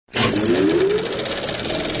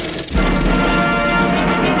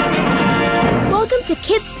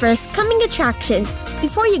First Coming Attractions.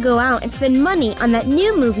 Before you go out and spend money on that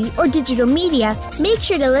new movie or digital media, make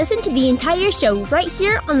sure to listen to the entire show right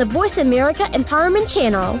here on the Voice America Empowerment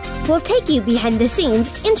Channel. We'll take you behind the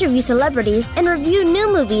scenes, interview celebrities, and review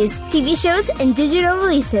new movies, TV shows, and digital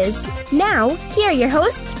releases. Now, here are your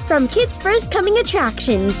hosts from Kids First Coming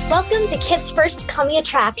Attractions. Welcome to Kids First Coming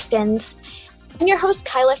Attractions. I'm your host,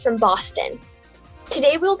 Kyla from Boston.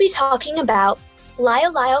 Today we'll be talking about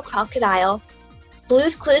Lyle Lyle Crocodile,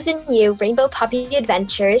 Blue's Clues and You, Rainbow Puppy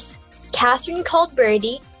Adventures, Catherine Called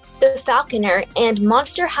Birdie, The Falconer, and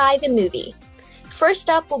Monster High the Movie. First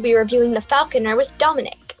up, we'll be reviewing The Falconer with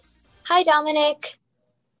Dominic. Hi, Dominic.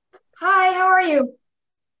 Hi, how are you?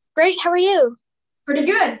 Great, how are you? Pretty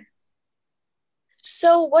good.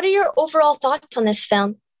 So, what are your overall thoughts on this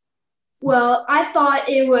film? Well, I thought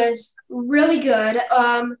it was really good.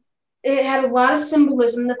 It had a lot of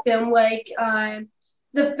symbolism in the film, like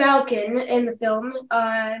the falcon in the film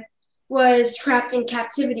was trapped in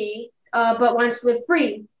captivity, but wants to live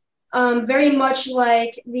free. Very much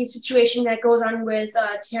like the situation that goes on with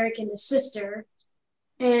Tarek and his sister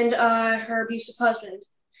and her abusive husband.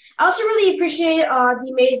 I also really appreciate the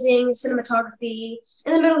amazing cinematography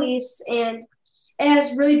in the Middle East, and it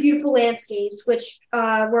has really beautiful landscapes, which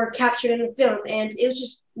were captured in the film, and it was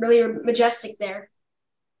just really majestic there.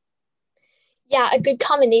 Yeah, a good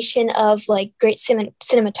combination of like great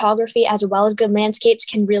cinematography as well as good landscapes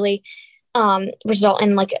can really result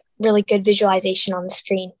in like a really good visualization on the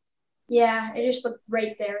screen. Yeah, it just looked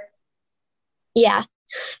great there. Yeah.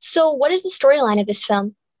 So what is the storyline of this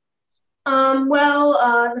film?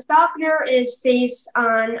 The Falconer is based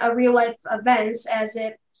on real-life events, as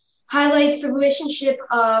it highlights the relationship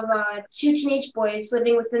of two teenage boys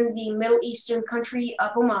living within the Middle Eastern country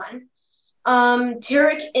of Oman.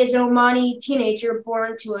 Tarek is an Omani teenager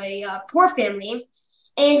born to a poor family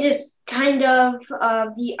and is kind of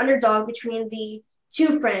the underdog between the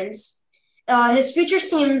two friends. His future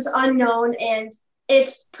seems unknown, and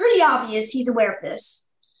it's pretty obvious he's aware of this.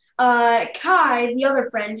 Kai, the other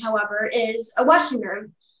friend, however, is a Westerner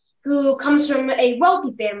who comes from a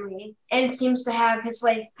wealthy family and seems to have his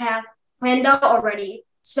life path planned out already.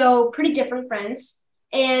 So pretty different friends.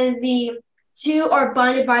 And the two are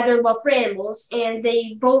bonded by their love for animals, and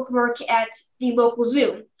they both work at the local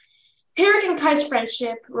zoo. Tarek and Kai's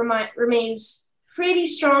friendship remains pretty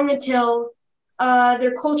strong until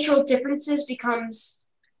their cultural differences becomes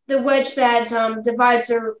the wedge that divides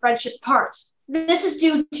their friendship apart. This is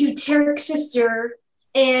due to Tarek's sister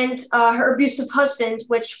and her abusive husband,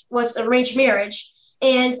 which was arranged marriage,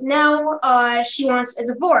 and now she wants a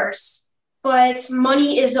divorce, but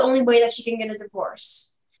money is the only way that she can get a divorce.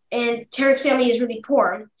 And Tarek's family is really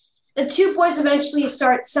poor. The two boys eventually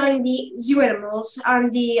start selling the zoo animals on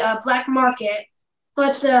the black market,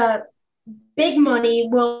 but the big money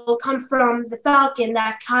will come from the falcon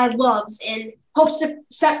that Kai loves and hopes to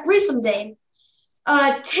set free someday.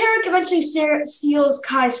 Tarek eventually steals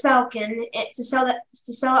Kai's falcon to sell it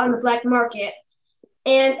on the black market.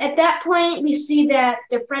 And at that point, we see that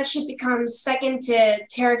their friendship becomes second to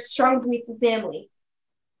Tarek's strong belief in family.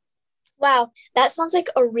 Wow, that sounds like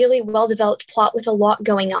a really well-developed plot with a lot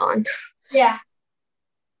going on. Yeah.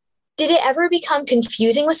 Did it ever become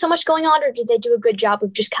confusing with so much going on, or did they do a good job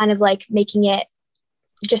of just kind of like making it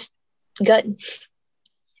just good?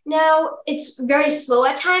 Now, it's very slow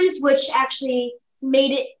at times, which actually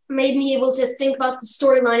made me able to think about the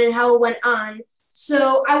storyline and how it went on.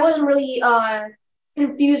 So I wasn't really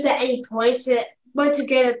confused at any points. It went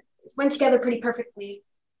together pretty perfectly.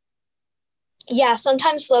 Yeah,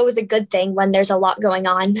 sometimes slow is a good thing when there's a lot going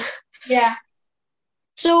on. Yeah.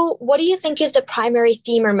 So what do you think is the primary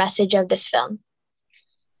theme or message of this film?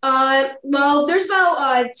 There's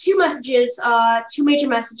about two major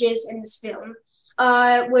messages in this film,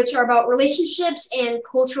 which are about relationships and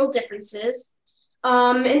cultural differences.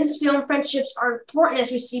 In this film, friendships are important,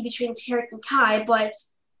 as we see between Tarek and Kai, but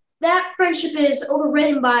that friendship is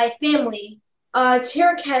overridden by family.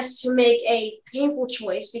 Tarek has to make a painful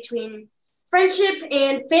choice between friendship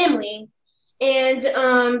and family, and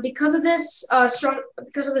because of the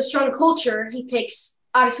strong culture, he picks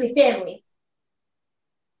obviously family.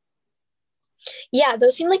 Yeah,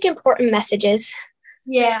 those seem like important messages.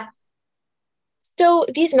 Yeah. So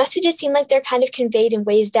these messages seem like they're kind of conveyed in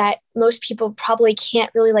ways that most people probably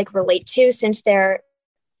can't really like relate to, since they're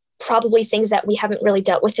probably things that we haven't really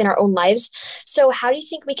dealt with in our own lives. So how do you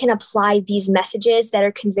think we can apply these messages that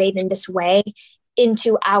are conveyed in this way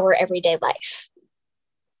into our everyday life?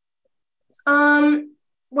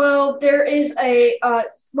 There is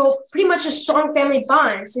pretty much a strong family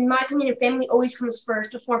bonds. In my opinion, family always comes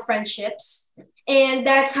first before friendships, and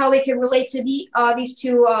that's how we can relate to these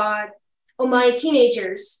two Omani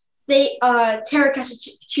teenagers. Tarek has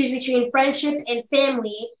to choose between friendship and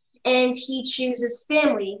family, and he chooses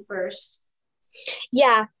family first.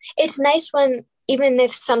 Yeah, it's nice when even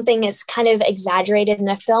if something is kind of exaggerated in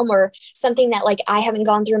a film or something that like I haven't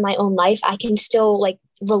gone through in my own life, I can still like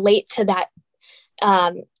relate to that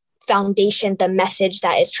foundation, the message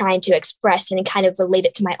that is trying to express, and kind of relate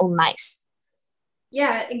it to my own life.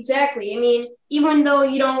 Yeah, exactly. I mean, even though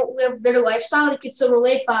you don't live their lifestyle, you could still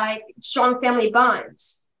relate by strong family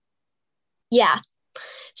bonds. Yeah.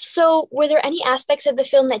 So, were there any aspects of the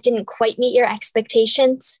film that didn't quite meet your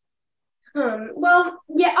expectations? Well,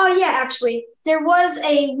 yeah. Oh, yeah. Actually, there was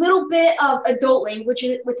a little bit of adult language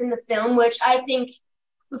within the film, which I think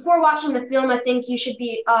before watching the film, I think you should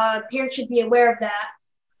be parents should be aware of that.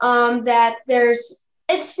 That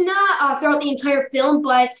it's not throughout the entire film,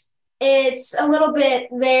 but it's a little bit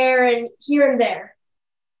there and here and there.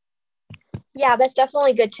 Yeah, that's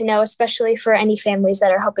definitely good to know, especially for any families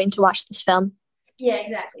that are hoping to watch this film. Yeah,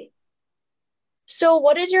 exactly. So,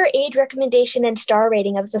 what is your age recommendation and star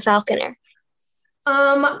rating of The Falconer?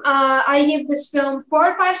 I give this film 4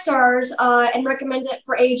 out of 5 stars and recommend it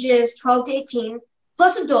for ages 12 to 18,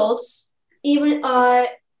 plus adults.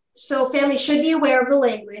 So families should be aware of the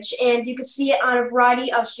language, and you can see it on a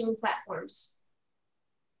variety of streaming platforms.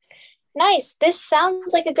 Nice. This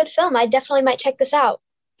sounds like a good film. I definitely might check this out.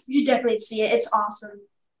 You should definitely see it. It's awesome.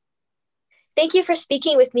 Thank you for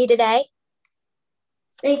speaking with me today.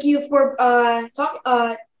 Thank you for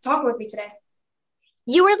talking with me today.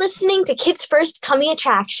 You are listening to Kids First Coming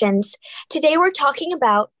Attractions. Today we're talking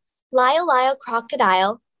about Lyle Lyle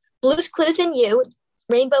Crocodile, Blue's Clues and You,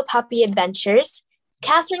 Rainbow Puppy Adventures,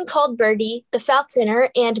 Catherine Called Birdie, The Falconer,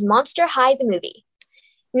 and Monster High the Movie.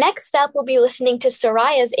 Next up, we'll be listening to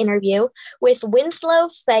Soraya's interview with Winslow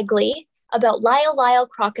Fegley about Lyle Lyle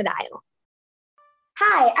Crocodile.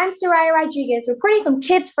 Hi, I'm Soraya Rodriguez, reporting from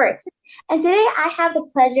Kids First, and today I have the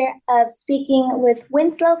pleasure of speaking with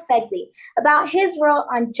Winslow Fegley about his role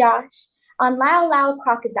on Josh on Lyle Lyle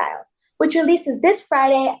Crocodile, which releases this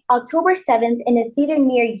Friday, October 7th, in a theater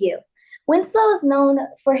near you. Winslow is known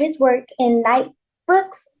for his work in Night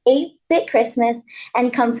Books, 8-Bit Christmas,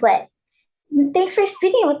 and Come Play. Thanks for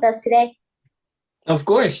speaking with us today. Of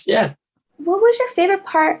course, yeah. What was your favorite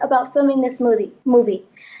part about filming this movie?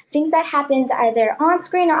 Things that happened either on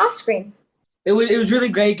screen or off screen? It was really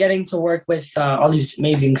great getting to work with all these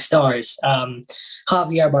amazing stars.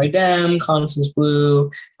 Javier Bardem, Constance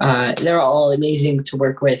Wu, they're all amazing to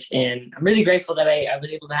work with. And I'm really grateful that I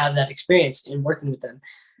was able to have that experience in working with them.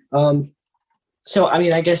 So, I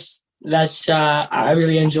mean, I guess that's, I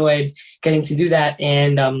really enjoyed getting to do that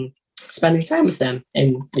and spending time with them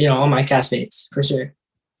and, you know, all my castmates for sure.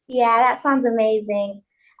 Yeah, that sounds amazing.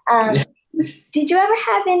 Did you ever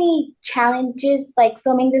have any challenges like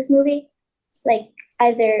filming this movie? Like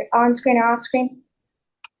either on screen or off screen?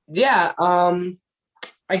 Yeah,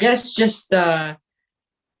 I guess just, you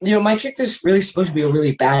know, my character's really supposed to be a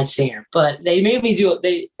really bad singer, but they made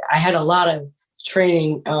me I had a lot of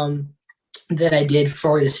training that I did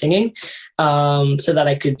for the singing so that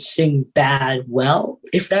I could sing bad well,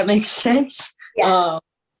 if that makes sense. Yeah.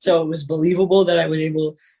 So it was believable that I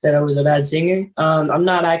was a bad singer. I'm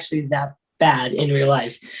not actually that bad in real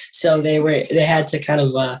life. So they had to kind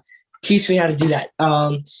of teach me how to do that.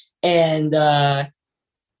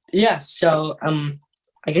 So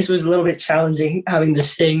I guess it was a little bit challenging having to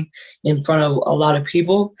sing in front of a lot of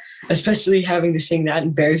people, especially having to sing that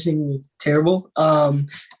embarrassingly terrible.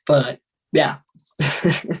 But yeah.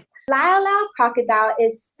 Lyle Lyle Crocodile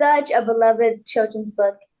is such a beloved children's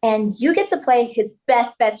book, and you get to play his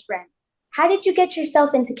best friend. How did you get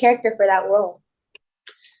yourself into character for that role?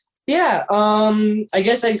 Yeah, I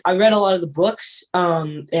guess I read a lot of the books,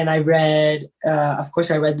 and I read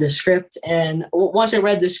the script. And once I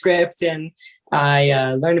read the script and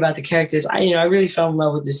I learned about the characters, I really fell in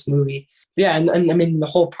love with this movie. Yeah, and I mean the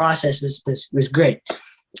whole process was great.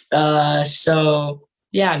 So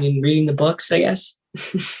yeah, I mean reading the books, I guess.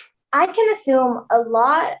 I can assume a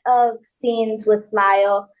lot of scenes with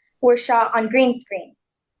Lyle were shot on green screen.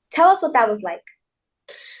 Tell us what that was like.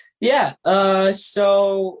 Yeah,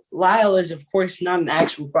 so Lyle is, of course, not an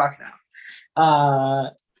actual crocodile.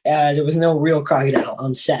 There was no real crocodile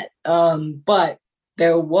on set. But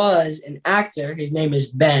there was an actor, his name is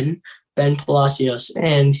Ben Palacios,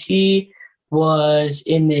 and he was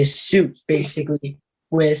in this suit, basically,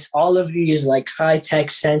 with all of these, like, high-tech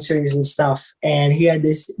sensors and stuff, and he had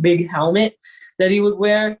this big helmet that he would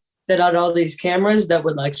wear, that had all these cameras that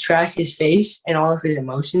would like track his face and all of his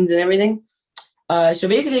emotions and everything. So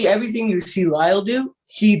basically everything you see Lyle do,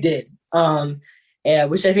 he did,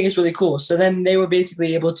 which I think is really cool. So then they were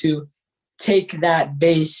basically able to take that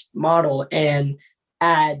base model and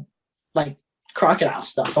add like crocodile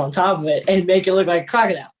stuff on top of it and make it look like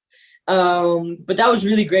crocodile. But that was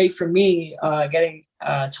really great for me, getting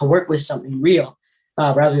to work with something real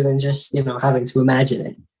rather than just, having to imagine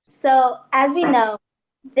it. So as we know,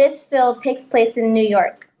 this film takes place in New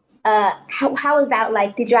York. How was that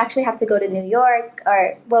like? Did you actually have to go to New York,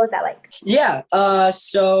 or what was that like? Yeah,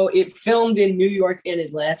 so it filmed in New York and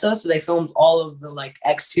Atlanta. So they filmed all of the like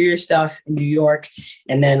exterior stuff in New York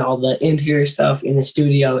and then all the interior stuff in the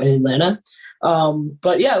studio in Atlanta.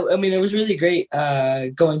 But yeah, I mean, it was really great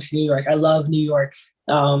going to New York. I love New York.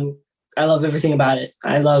 I love everything about it.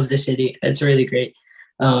 I love the city. It's really great.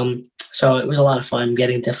 So it was a lot of fun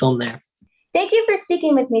getting to film there. Thank you for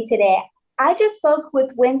speaking with me today. I just spoke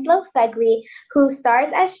with Winslow Fegley, who stars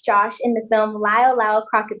as Josh in the film Lyle Lyle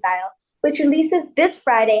Crocodile, which releases this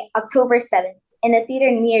Friday, October 7th, in a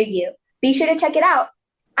theater near you. Be sure to check it out.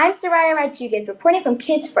 I'm Soraya Rodriguez, reporting from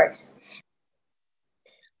Kids First.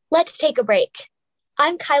 Let's take a break.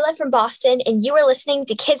 I'm Kyla from Boston, and you are listening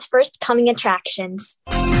to Kids First Coming Attractions.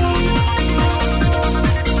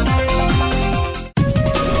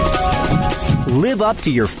 Live up to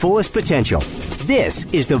your fullest potential. This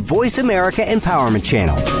is the Voice America Empowerment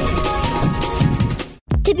Channel.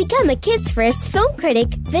 To become a Kids First film critic,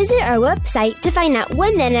 visit our website to find out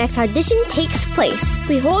when the next audition takes place.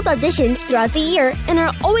 We hold auditions throughout the year and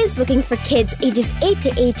are always looking for kids ages 8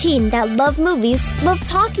 to 18 that love movies, love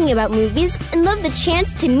talking about movies, and love the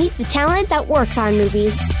chance to meet the talent that works on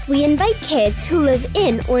movies. We invite kids who live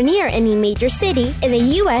in or near any major city in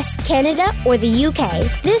the US, Canada, or the UK.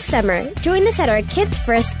 This summer, join us at our Kids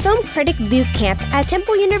First Film Critic Boot Camp at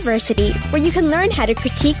Temple University, where you can learn how to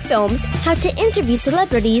critique films, how to interview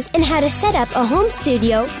celebrities, and how to set up a home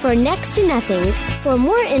studio for next to nothing. For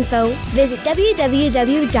more info, visit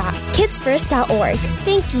www.kidsfirst.org.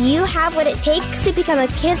 Think you have what it takes to become a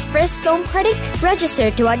Kids First film critic?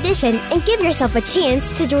 Register to audition and give yourself a chance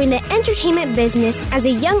to join the entertainment business as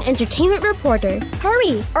a young entertainment reporter.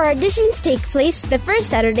 Hurry! Our auditions take place the first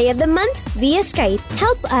Saturday of the month via Skype.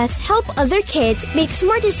 Help us help other kids make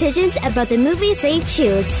smart decisions about the movies they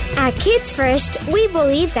choose. At Kids First, we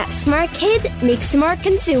believe that smart kids make smart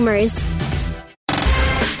consumers.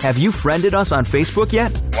 Have you friended us on Facebook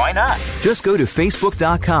yet? Why not? Just go to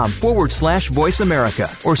facebook.com/Voice America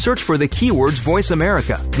or search for the keywords Voice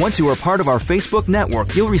America. Once you are part of our Facebook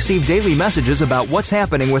network, you'll receive daily messages about what's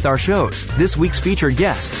happening with our shows, this week's featured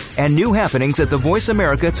guests, and new happenings at the Voice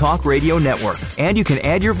America Talk Radio Network. And you can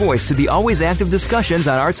add your voice to the always active discussions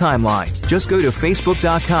on our timeline. Just go to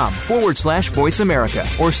facebook.com/Voice America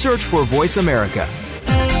or search for Voice America.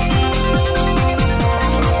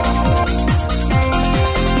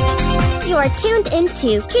 You are tuned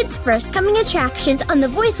into Kids First Coming Attractions on the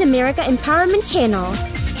Voice America Empowerment Channel.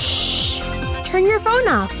 Shh! Turn your phone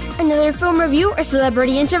off. Another film review or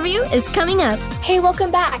celebrity interview is coming up. Hey, welcome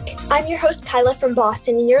back. I'm your host, Kyla from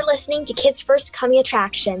Boston, and you're listening to Kids First Coming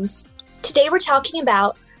Attractions. Today we're talking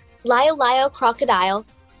about Lyle Lyle Crocodile,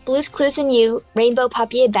 Blue's Clues and You, Rainbow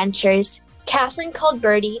Puppy Adventures, Catherine Called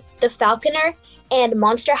Birdie, The Falconer, and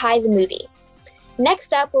Monster High the Movie.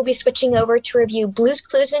 Next up, we'll be switching over to review Blue's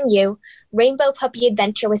Clues and You, Rainbow Puppy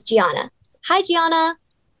Adventure with Gianna. Hi, Gianna.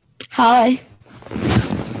 Hi.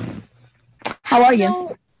 How are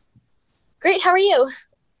you? Great, how are you?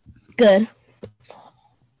 Good.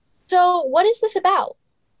 So, what is this about?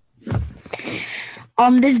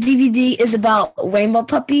 This DVD is about Rainbow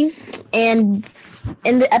Puppy, and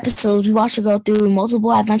in the episodes, we watch her go through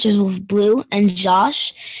multiple adventures with Blue and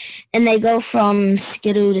Josh, and they go from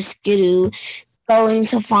skidoo to skidoo, going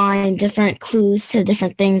to find different clues to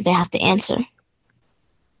different things they have to answer.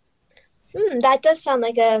 That does sound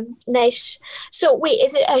like a nice... So, wait,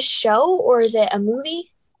 is it a show or is it a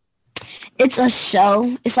movie? It's a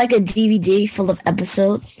show. It's like a DVD full of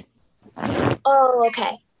episodes. Oh,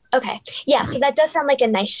 okay. Okay. Yeah, so that does sound like a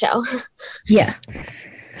nice show. Yeah.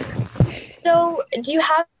 So, do you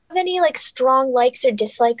have any, strong likes or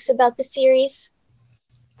dislikes about the series?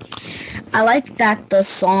 I like that the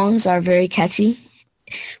songs are very catchy,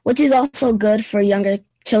 which is also good for younger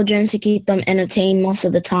children to keep them entertained most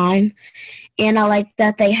of the time. And I like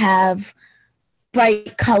that they have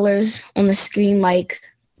bright colors on the screen, like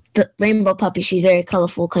the Rainbow Puppy. She's very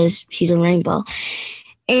colorful because she's a rainbow.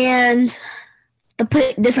 And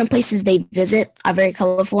the different places they visit are very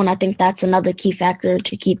colorful, and I think that's another key factor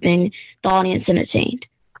to keeping the audience entertained.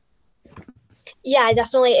 Yeah,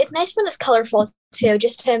 definitely. It's nice when it's colorful too,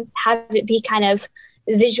 just to have it be kind of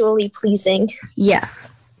visually pleasing. Yeah.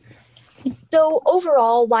 So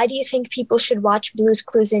overall, why do you think people should watch Blue's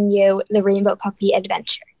Clues and You, The Rainbow Puppy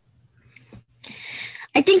Adventure?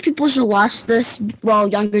 I think people should watch this, well,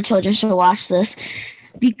 younger children should watch this,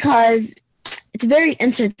 because it's very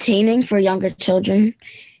entertaining for younger children,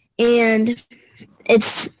 and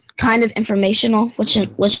it's kind of informational,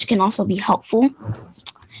 which can also be helpful.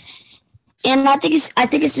 And I think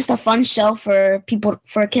it's just a fun show for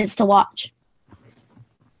kids to watch.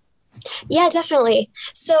 Yeah, definitely.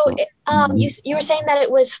 So you were saying that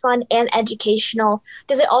it was fun and educational.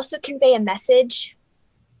 Does it also convey a message?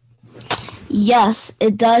 Yes,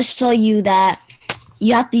 it does show you that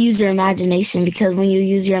you have to use your imagination, because when you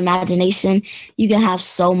use your imagination, you can have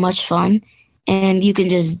so much fun, and you can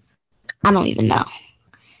just, I don't even know.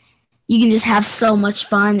 You can just have so much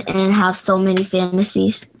fun and have so many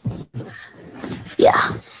fantasies.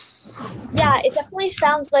 Yeah. Yeah, it definitely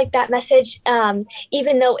sounds like that message,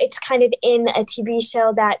 even though it's kind of in a TV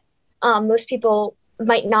show that most people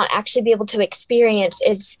might not actually be able to experience.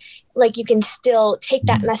 It's like you can still take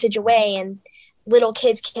that message away, and little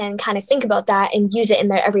kids can kind of think about that and use it in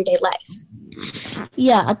their everyday life.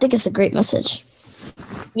 Yeah, I think it's a great message.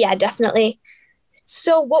 Yeah, definitely.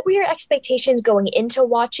 So what were your expectations going into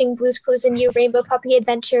watching Blue's Clues and You, Rainbow Puppy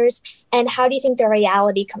Adventures, and how do you think the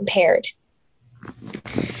reality compared?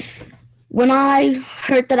 When I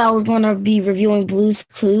heard that I was going to be reviewing Blue's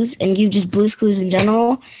Clues and You, just Blue's Clues in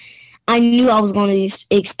general, I knew I was going to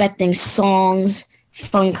be expecting songs,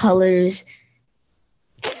 fun colors,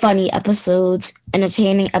 funny episodes,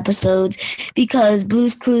 entertaining episodes, because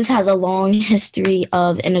Blue's Clues has a long history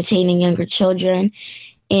of entertaining younger children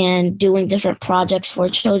and doing different projects for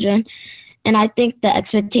children. And I think the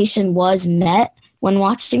expectation was met when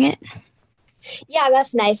watching it. Yeah,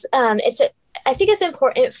 that's nice. I think it's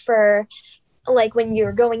important for, like, when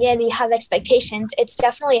you're going in and you have expectations, it's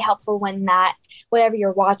definitely helpful when that, whatever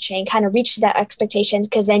you're watching kind of reaches that expectations,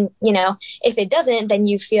 because then, if it doesn't, then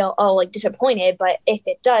you feel, disappointed. But if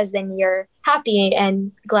it does, then you're happy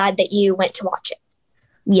and glad that you went to watch it.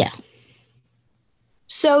 Yeah.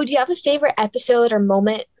 So do you have a favorite episode or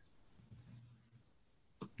moment?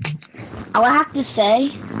 I would have to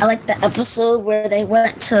say I like the episode where they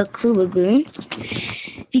went to Clue Lagoon,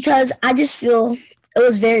 because I just feel it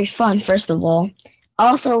was very fun, first of all. I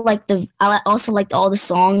also liked all the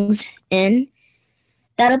songs in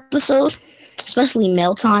that episode, especially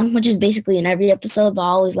Mail Time, which is basically in every episode, but I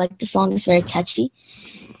always like the song. It's very catchy.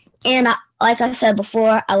 And like I said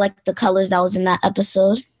before, I like the colors that was in that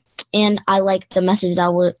episode, and I like the messages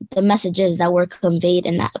that were conveyed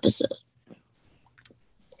in that episode.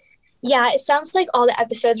 Yeah, it sounds like all the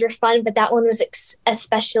episodes were fun, but that one was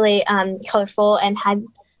especially colorful and had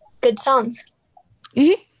good songs.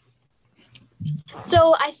 Mm-hmm.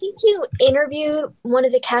 So I think you interviewed one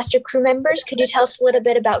of the cast or crew members. Could you tell us a little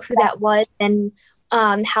bit about who that was and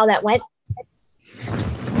how that went?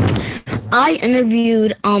 I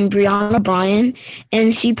interviewed Brianna Bryan,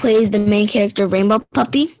 and she plays the main character, Rainbow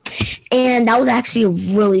Puppy. And that was actually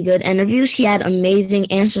a really good interview. She had amazing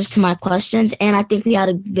answers to my questions, and I think we had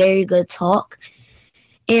a very good talk.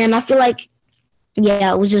 And I feel like,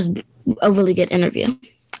 it was just a really good interview.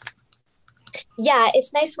 Yeah,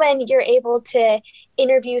 it's nice when you're able to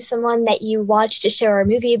interview someone that you watched a show or a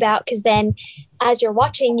movie about, because then as you're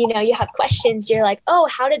watching, you have questions. You're like, oh,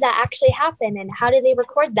 how did that actually happen? And how did they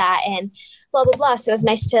record that? And blah, blah, blah. So it's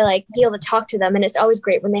nice to be able to talk to them. And it's always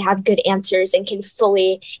great when they have good answers and can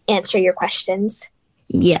fully answer your questions.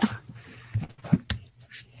 Yeah.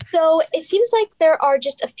 So it seems like there are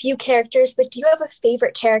just a few characters, but do you have a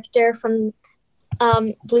favorite character from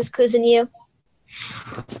Blue's Clues and You?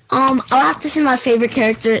 I'll have to say my favorite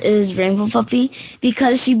character is Rainbow Puppy,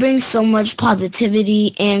 because she brings so much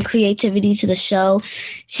positivity and creativity to the show.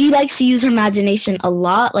 She likes to use her imagination a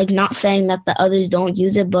lot, not saying that the others don't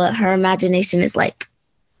use it, but her imagination is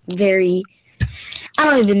very, I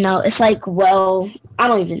don't even know. It's I don't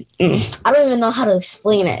even know how to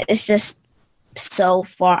explain it. It's just so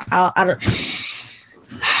far out. Her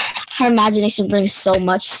imagination brings so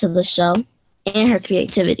much to the show, and her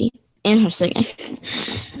creativity. And her singing.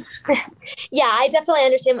 Yeah, I definitely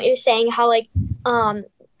understand what you're saying, how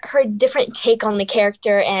her different take on the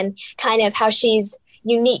character and kind of how she's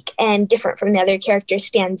unique and different from the other characters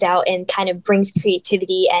stands out and kind of brings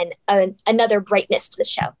creativity and another brightness to the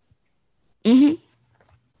show. Mm-hmm.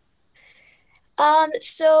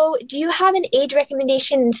 So do you have an age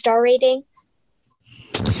recommendation and star rating?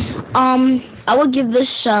 I will give this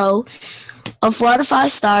show a 4 out of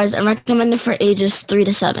 5 stars and recommend it for ages 3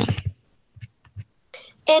 to 7.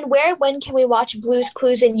 And when can we watch Blue's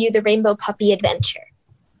Clues and You, the Rainbow Puppy Adventure?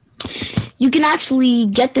 You can actually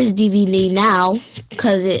get this DVD now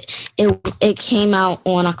because it came out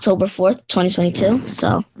on October 4th, 2022.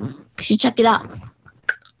 So you should check it out.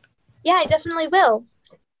 Yeah, I definitely will.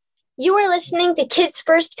 You are listening to Kids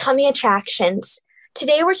First Coming Attractions.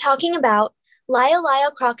 Today we're talking about Lyle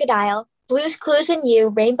Lyle Crocodile, Blue's Clues and You,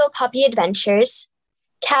 Rainbow Puppy Adventures,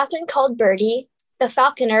 Catherine Called Birdie, The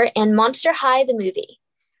Falconer, and Monster High, the movie.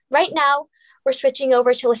 Right now, we're switching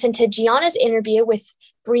over to listen to Gianna's interview with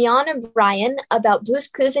Brianna Bryan about Blue's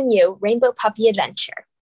Clues and You, Rainbow Puppy Adventure.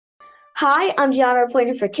 Hi, I'm Gianna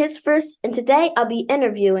reporting for Kids First, and today I'll be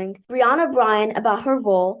interviewing Brianna Bryan about her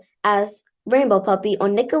role as Rainbow Puppy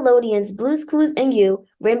on Nickelodeon's Blue's Clues and You,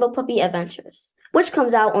 Rainbow Puppy Adventures, which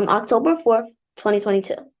comes out on October 4th,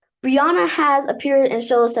 2022. Brianna has appeared in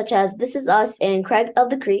shows such as This Is Us and Craig of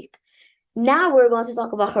the Creek. Now we're going to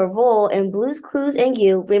talk about her role in Blue's Clues and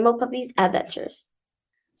You, Rainbow Puppy's Adventures.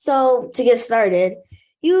 So, to get started,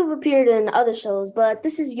 you've appeared in other shows, but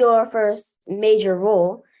this is your first major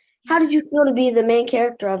role. How did you feel to be the main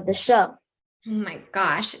character of the show? Oh my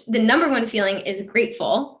gosh. The number one feeling is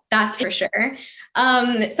grateful. That's for sure.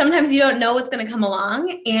 Sometimes you don't know what's going to come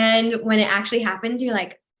along. And when it actually happens, you're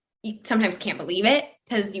like, you sometimes can't believe it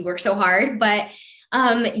because you work so hard. But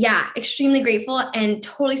yeah, extremely grateful and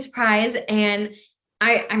totally surprised. And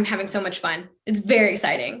I'm having so much fun. It's very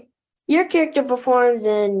exciting. Your character performs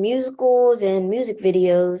in musicals and music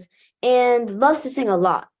videos and loves to sing a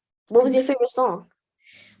lot. What was your favorite song?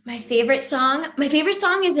 My favorite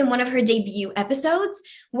song is in one of her debut episodes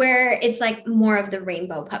where it's like more of the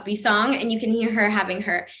Rainbow Puppy song, and you can hear her having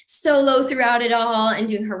her solo throughout it all and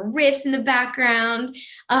doing her riffs in the background.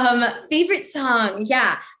 Favorite song,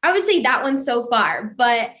 yeah, I would say that one so far,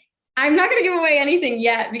 but I'm not going to give away anything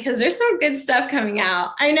yet because there's some good stuff coming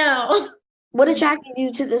out. I know. What attracted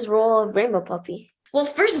you to this role of Rainbow Puppy? Well,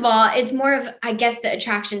 first of all, it's more of, I guess, the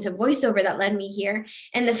attraction to voiceover that led me here,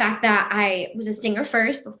 and the fact that I was a singer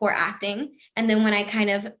first before acting. And then when I kind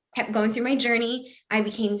of kept going through my journey, I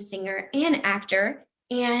became singer and actor.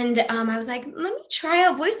 And I was like, let me try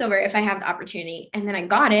out voiceover if I have the opportunity. And then I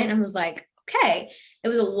got it and was like, okay, it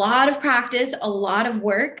was a lot of practice, a lot of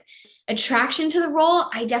work. Attraction to the role,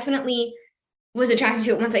 I definitely was attracted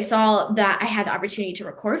to it once I saw that I had the opportunity to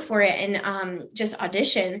record for it and just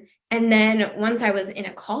audition. And then once I was in a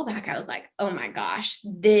callback, I was like, oh my gosh,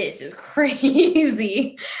 this is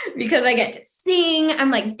crazy because I get to sing. I'm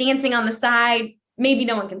like dancing on the side. Maybe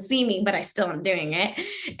no one can see me, but I still am doing it.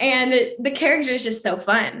 And the character is just so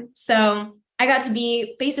fun. So I got to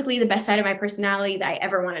be basically the best side of my personality that I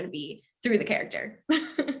ever wanted to be through the character.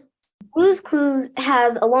 Blue's Clues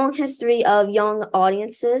has a long history of young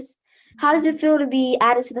audiences. How does it feel to be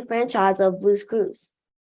added to the franchise of Blue's Clues?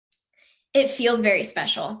 It feels very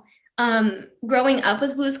special. Growing up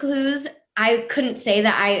with Blue's Clues, I couldn't say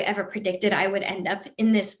that I ever predicted I would end up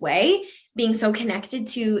in this way, being so connected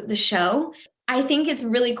to the show. I think it's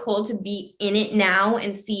really cool to be in it now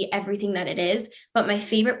and see everything that it is. But my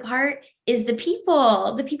favorite part is the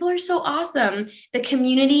people. The people are so awesome. The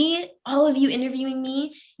community, all of you interviewing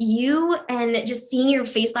me, you, and just seeing your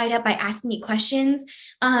face light up by asking me questions,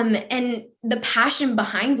 and the passion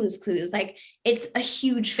behind Blue's Clues. Like, it's a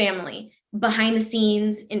huge family behind the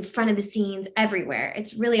scenes, in front of the scenes, everywhere.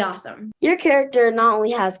 It's really awesome. Your character not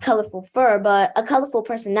only has colorful fur, but a colorful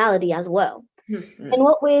personality as well. Mm-hmm. In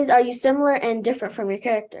what ways are you similar and different from your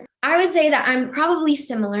character? I would say that I'm probably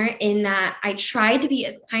similar in that I try to be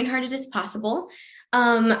as kind-hearted as possible.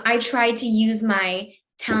 I try to use my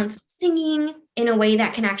talents with singing in a way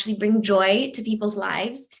that can actually bring joy to people's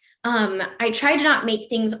lives. I try to not make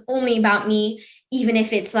things only about me, even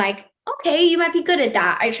if it's like, okay, you might be good at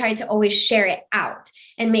that. I try to always share it out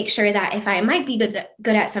and make sure that if I might be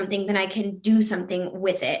good at something, then I can do something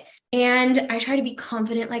with it. And I try to be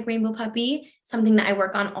confident like Rainbow Puppy, something that I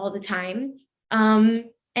work on all the time. And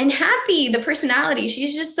Happy, the personality,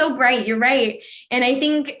 she's just so bright. You're right. And I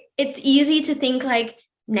think it's easy to think like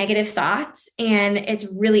negative thoughts. And it's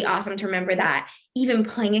really awesome to remember that even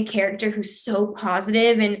playing a character who's so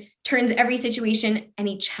positive and turns every situation,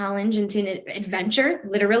 any challenge into an adventure,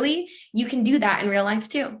 literally, you can do that in real life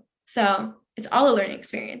too. So it's all a learning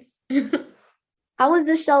experience. How was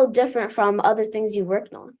this show different from other things you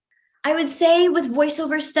worked on? I would say with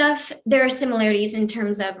voiceover stuff, there are similarities in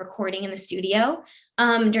terms of recording in the studio.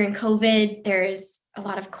 During COVID, there's a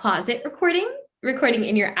lot of closet recording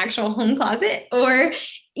in your actual home closet, or,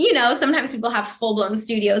 you know, sometimes people have full-blown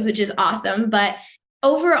studios, which is awesome. But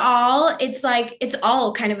overall, it's like, it's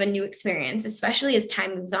all kind of a new experience, especially as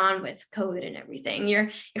time moves on with COVID and everything. You're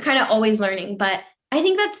kind of always learning, but I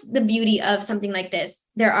think that's the beauty of something like this.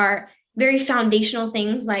 There are very foundational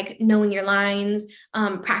things like knowing your lines,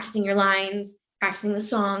 practicing your lines, practicing the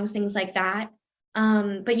songs, things like that.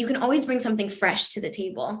 But you can always bring something fresh to the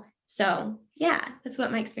table. So yeah, that's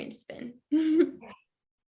what my experience has been.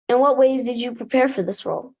 In what ways did you prepare for this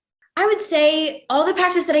role? I would say all the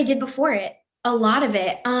practice that I did before it, a lot of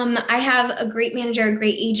it. I have a great manager, a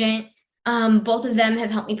great agent. Both of them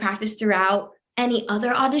have helped me practice throughout any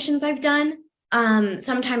other auditions I've done.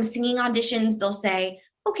 Sometimes singing auditions, they'll say,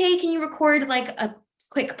 okay, can you record like a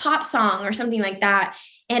quick pop song or something like that?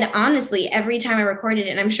 And honestly, every time I recorded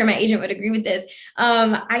it, and I'm sure my agent would agree with this,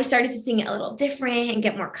 I started to sing it a little different and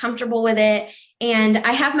get more comfortable with it. And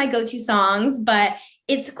I have my go-to songs, but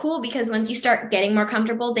it's cool because once you start getting more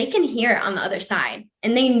comfortable, they can hear it on the other side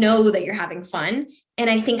and they know that you're having fun. And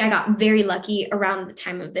I think I got very lucky around the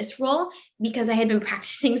time of this role because I had been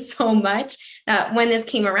practicing so much that when this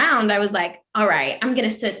came around, I was like, all right, I'm going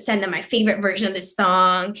to send them my favorite version of this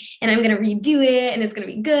song and I'm going to redo it and it's going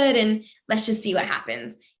to be good. And let's just see what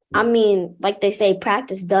happens. I mean, like they say,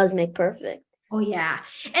 practice does make perfect. Oh, yeah.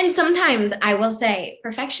 And sometimes I will say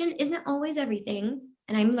perfection isn't always everything.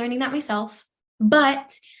 And I'm learning that myself.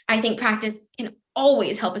 But I think practice can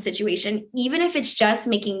always help a situation, even if it's just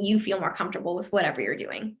making you feel more comfortable with whatever you're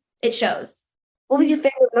doing. It shows. What was your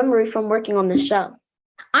favorite memory from working on this show?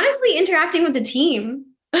 Honestly, interacting with the team,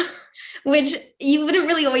 which you wouldn't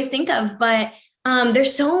really always think of, but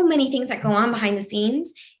there's so many things that go on behind the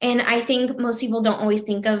scenes. And I think most people don't always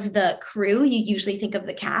think of the crew. You usually think of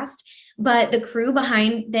the cast, but the crew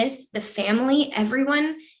behind this, the family,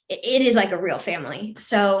 everyone, it is like a real family.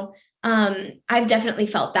 So I've definitely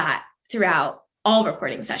felt that throughout all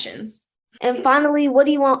recording sessions. And finally, what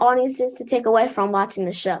do you want audiences to take away from watching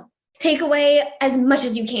the show? Take away as much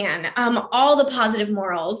as you can. All the positive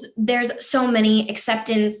morals. There's so many: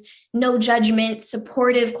 acceptance, no judgment,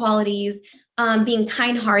 supportive qualities, being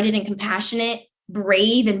kind-hearted and compassionate,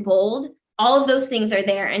 brave and bold. All of those things are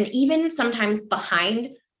there. And even sometimes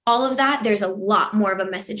behind all of that, there's a lot more of a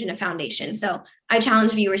message and a foundation. So I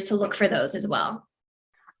challenge viewers to look for those as well.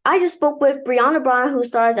 I just spoke with Brianna Bryan, who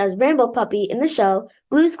stars as Rainbow Puppy in the show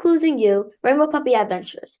Blues Clues and You, Rainbow Puppy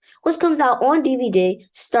Adventures, which comes out on DVD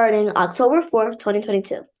starting October 4th,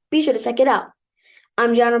 2022. Be sure to check it out.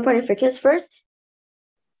 I'm John reporting for Kids First.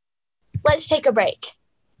 Let's take a break.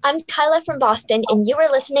 I'm Kyla from Boston, and you are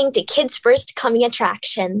listening to Kids First Coming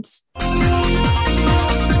Attractions.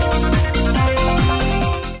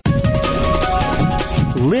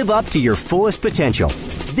 Live up to your fullest potential.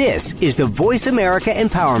 This is the Voice America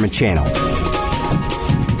Empowerment Channel.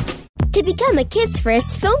 To become a Kids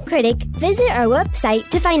First film critic, visit our website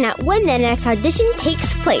to find out when the next audition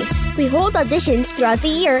takes place. We hold auditions throughout the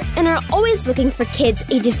year and are always looking for kids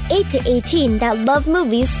ages 8 to 18 that love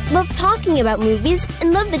movies, love talking about movies,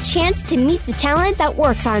 and love the chance to meet the talent that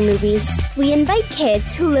works on movies. We invite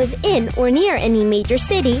kids who live in or near any major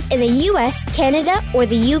city in the U.S., Canada, or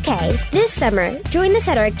the UK. This summer, join us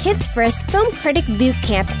at our Kids First Film Critic Boot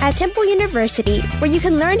Camp at Temple University, where you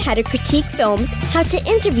can learn how to critique films, how to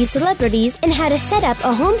interview celebrities, and how to set up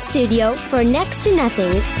a home studio for next to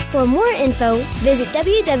nothing. For more info, visit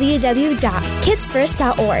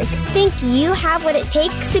www.kidsfirst.org. Think you have what it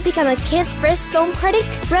takes to become a Kids First film critic?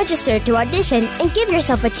 Register to audition and give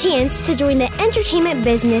yourself a chance to join the entertainment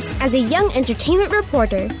business as a young entertainment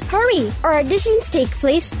reporter. Hurry! Our auditions take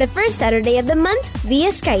place the first Saturday of the month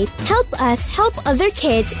via Skype. Help us help other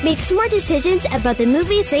kids make smart decisions about the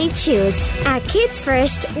movies they choose. At Kids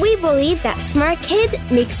First, we believe that smart kids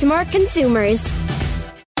make smart consumers.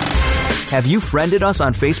 Have you friended us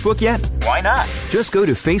on Facebook yet? Why not? Just go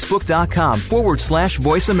to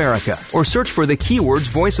facebook.com/Voice America or search for the keywords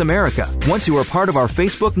Voice America. Once you are part of our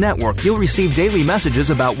Facebook network, you'll receive daily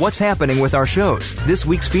messages about what's happening with our shows, this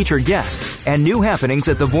week's featured guests, and new happenings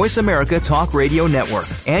at the Voice America Talk Radio Network.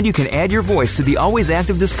 And you can add your voice to the always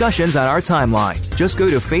active discussions on our timeline. Just go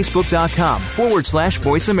to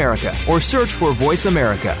facebook.com/Voice America or search for Voice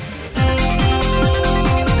America.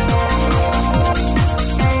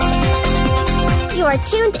 You are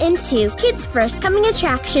tuned into Kids First Coming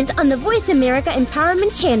Attractions on the Voice America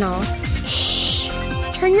Empowerment Channel. Shh!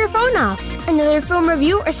 Turn your phone off. Another film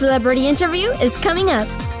review or celebrity interview is coming up.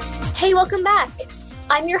 Hey, welcome back.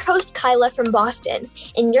 I'm your host, Kyla from Boston,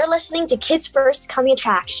 and you're listening to Kids First Coming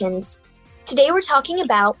Attractions. Today we're talking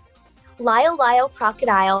about Lyle Lyle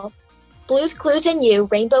Crocodile, Blues Clues and You,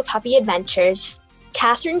 Rainbow Puppy Adventures,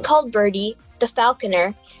 Catherine Called Birdie, The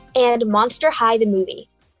Falconer, and Monster High the Movie.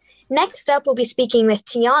 Next up, we'll be speaking with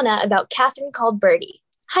Tiana about Catherine Called Birdie.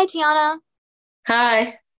 Hi, Tiana.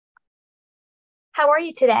 Hi. How are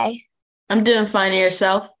you today? I'm doing fine. And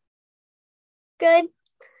yourself? Good.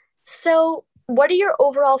 So, what are your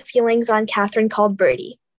overall feelings on Catherine Called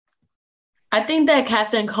Birdie? I think that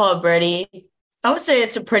Catherine Called Birdie, I would say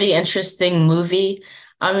it's a pretty interesting movie.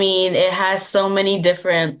 I mean, it has so many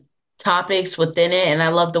different topics within it, and I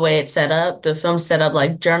love the way it's set up. The film set up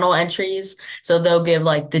like journal entries, so they'll give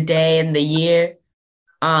like the day and the year,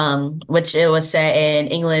 which it was set in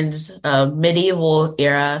England's medieval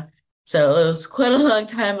era. So it was quite a long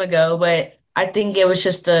time ago, but I think it was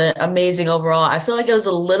just amazing overall. I feel like it was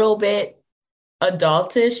a little bit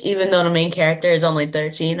adultish, even though the main character is only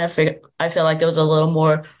 13. I feel like it was a little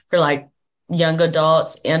more for like young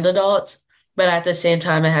adults and adults, but at the same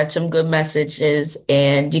time, it had some good messages,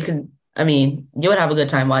 and you would have a good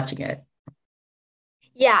time watching it.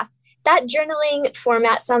 Yeah, that journaling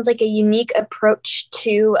format sounds like a unique approach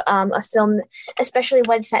to a film, especially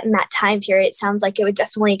when set in that time period. It sounds like it would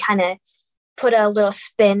definitely kind of put a little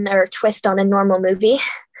spin or twist on a normal movie.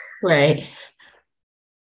 Right.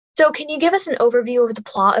 So can you give us an overview of the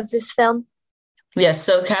plot of this film? Yes,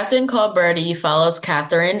 so Catherine Called Birdie follows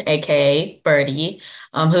Catherine, aka Birdie,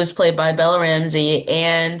 who's played by Bella Ramsey,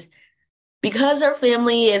 and because her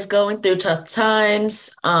family is going through tough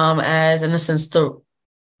times, as in a sense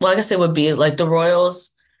I guess they would be like the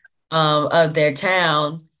royals of their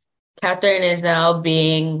town. Catherine is now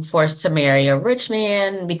being forced to marry a rich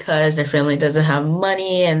man because their family doesn't have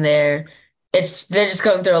money, and they're just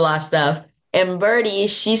going through a lot of stuff. And Birdie,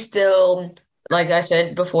 she's still, like I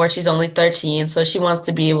said before, she's only 13, so she wants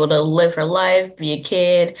to be able to live her life, be a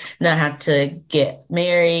kid, not have to get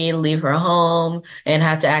married, leave her home, and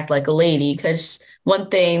have to act like a lady. Because one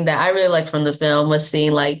thing that I really liked from the film was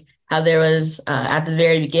seeing like how there was at the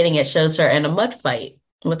very beginning, it shows her in a mud fight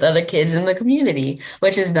with other kids in the community,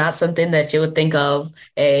 which is not something that you would think of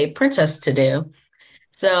a princess to do.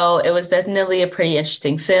 So it was definitely a pretty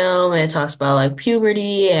interesting film, and it talks about like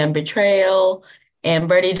puberty and betrayal. And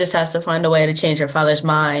Birdie just has to find a way to change her father's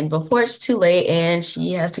mind before it's too late and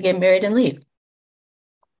she has to get married and leave.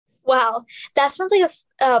 Wow, that sounds like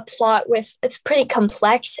a plot it's pretty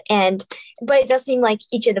complex, but it does seem like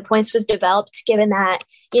each of the points was developed given that,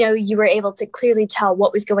 you were able to clearly tell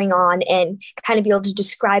what was going on and kind of be able to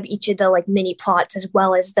describe each of the like mini plots as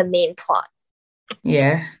well as the main plot.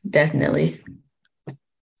 Yeah, definitely.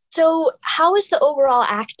 So how was the overall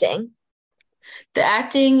acting? The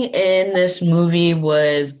acting in this movie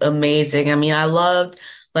was amazing. I mean, I loved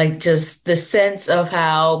like just the sense of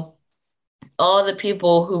how all the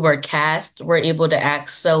people who were cast were able to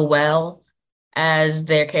act so well as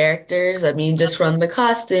their characters. I mean, just from the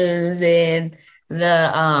costumes and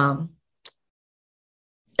the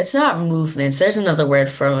it's not movements, there's another word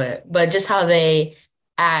for it, but just how they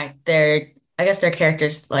act, I guess their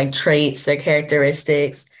characters like traits, their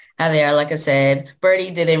characteristics, how they are. Like I said,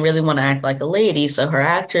 Birdie didn't really want to act like a lady, so her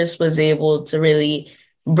actress was able to really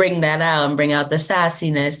bring that out and bring out the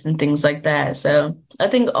sassiness and things like that. So I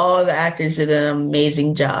think all the actors did an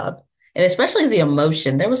amazing job, and especially the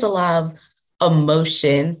emotion. There was a lot of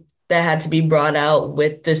emotion that had to be brought out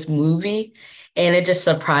with this movie, and it just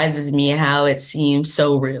surprises me how it seems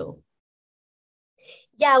so real.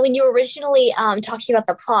 Yeah, when you were originally talking about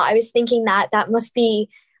the plot, I was thinking that must be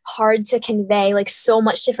hard to convey, like so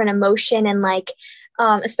much different emotion, and like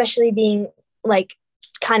especially being like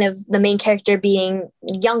kind of the main character being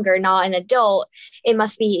younger, not an adult. It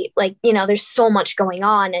must be like, there's so much going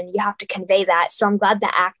on and you have to convey that. So I'm glad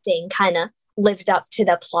the acting kind of lived up to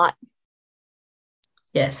the plot.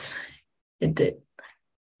 Yes, it did.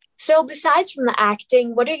 So besides from the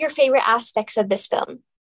acting, what are your favorite aspects of this film?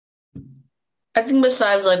 I think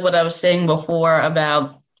besides like what I was saying before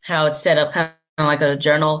about how it's set up kind of like a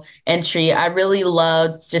journal entry, I really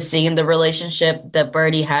loved just seeing the relationship that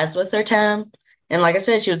Birdie has with her town. And like I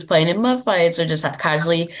said, she was playing in mud fights or just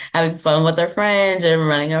casually having fun with her friends and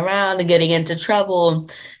running around and getting into trouble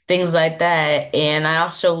and things like that. And I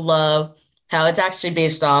also love how it's actually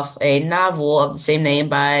based off a novel of the same name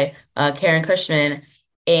by Karen Cushman.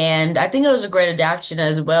 And I think it was a great adaptation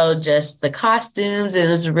as well, just the costumes. It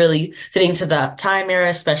was really fitting to the time era,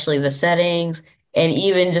 especially the settings, and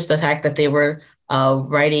even just the fact that they were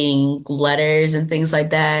writing letters and things like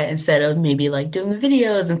that instead of maybe like doing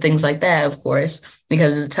videos and things like that, of course,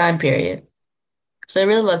 because of the time period. So I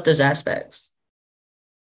really love those aspects.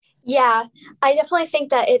 Yeah, I definitely think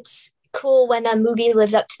that it's cool when a movie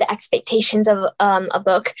lives up to the expectations of a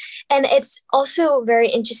book. And it's also very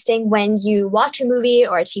interesting when you watch a movie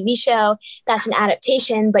or a TV show that's an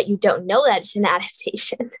adaptation, but you don't know that it's an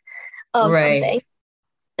adaptation of something.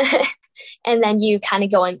 And then you kind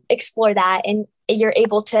of go and explore that, and you're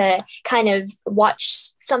able to kind of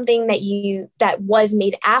watch something that was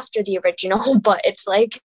made after the original, but it's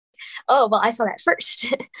like oh, well, I saw that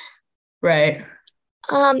first. Right.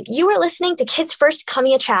 You are listening to Kids First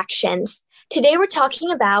Coming Attractions. Today we're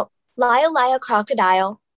talking about Lyle Lyle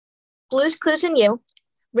Crocodile, Blue's Clues and You,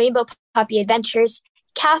 Rainbow Puppy Adventures,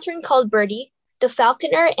 Catherine Called Birdie, The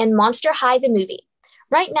Falconer, and Monster High the movie.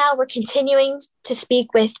 Right now we're continuing to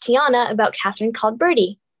speak with Tiana about Catherine Called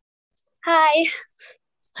Birdie. Hi.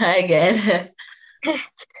 Hi again.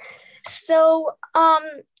 So,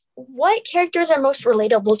 what characters are most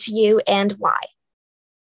relatable to you and why?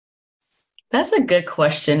 That's a good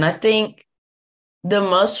question. I think the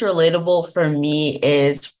most relatable for me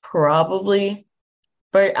is probably,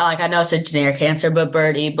 but like I know it's a generic answer, but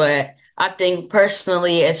Birdie. But I think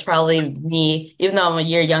personally, it's probably me, even though I'm a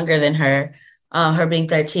year younger than her, her being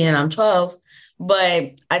 13 and I'm 12.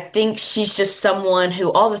 But I think she's just someone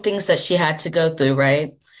who all the things that she had to go through,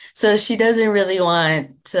 right? So she doesn't really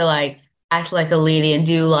want to like act like a lady and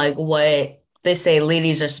do like what they say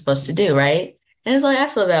ladies are supposed to do, right? And it's like I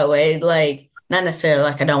feel that way. Like not necessarily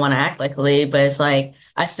like I don't want to act like a lady, but it's like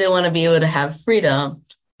I still want to be able to have freedom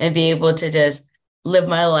and be able to just live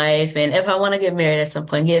my life. And if I want to get married at some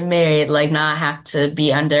point, get married, like not have to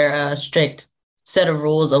be under a strict set of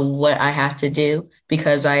rules of what I have to do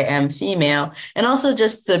because I am female. And also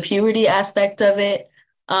just the puberty aspect of it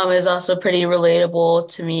is also pretty relatable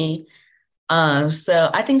to me. So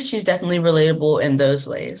I think she's definitely relatable in those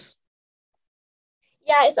ways.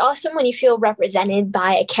 Yeah, it's awesome when you feel represented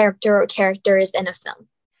by a character or characters in a film.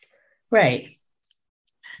 Right.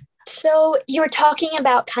 So you were talking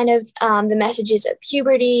about kind of the messages of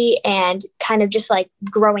puberty and kind of just like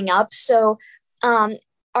growing up. So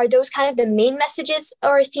are those kind of the main messages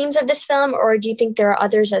or themes of this film, or do you think there are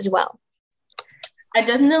others as well? I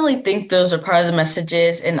definitely think those are part of the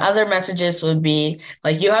messages, and other messages would be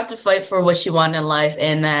like you have to fight for what you want in life,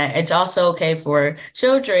 and that it's also okay for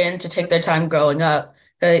children to take their time growing up.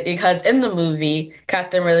 Because in the movie,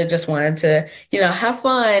 Catherine really just wanted to, have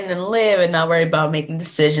fun and live and not worry about making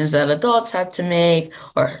decisions that adults have to make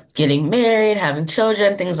or getting married, having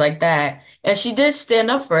children, things like that. And she did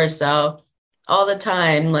stand up for herself all the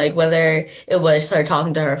time, like whether it was her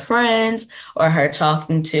talking to her friends or her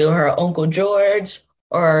talking to her Uncle George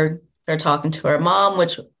or her talking to her mom,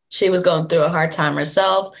 which she was going through a hard time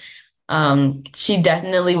herself. She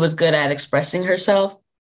definitely was good at expressing herself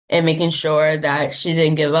and making sure that she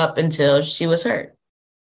didn't give up until she was hurt.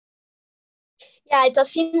 Yeah, it does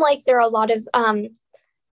seem like there are a lot of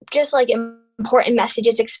just like important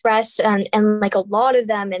messages expressed and like a lot of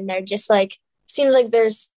them. And they're just like, seems like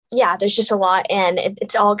there's just a lot and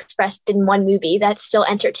it's all expressed in one movie. That's still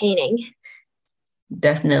entertaining.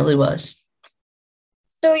 Definitely was.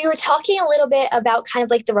 So you were talking a little bit about kind of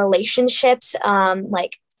like the relationships,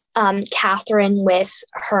 Catherine with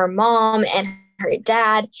her mom and her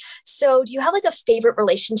dad. So do you have like a favorite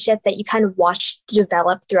relationship that you kind of watched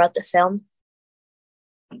develop throughout the film?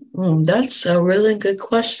 That's a really good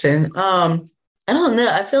question. I don't know.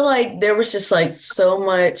 I feel like there was just like so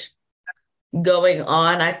much going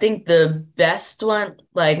on. I think the best one,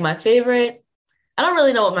 like my favorite, I don't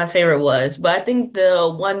really know what my favorite was, but I think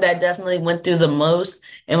the one that definitely went through the most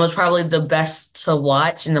and was probably the best to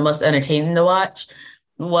watch and the most entertaining to watch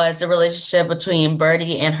was the relationship between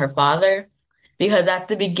Birdie and her father. Because at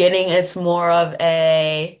the beginning, it's more of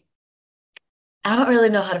I don't really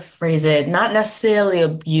know how to phrase it, not necessarily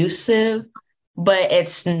abusive, but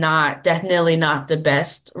it's definitely not the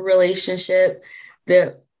best relationship.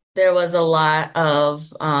 There was a lot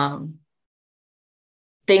of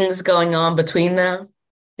things going on between them.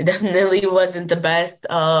 It definitely wasn't the best.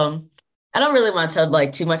 I don't really want to tell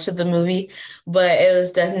like too much of the movie, but it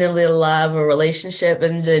was definitely a lot of a relationship,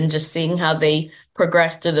 and then just seeing how they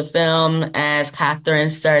progressed through the film as Catherine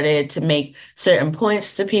started to make certain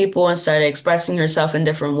points to people and started expressing herself in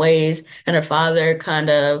different ways, and her father kind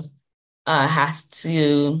of has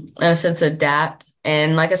to, in a sense, adapt.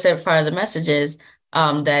 And like I said, part of the message is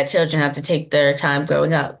that children have to take their time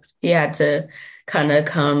growing up. He had to kind of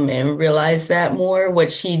come and realize that more,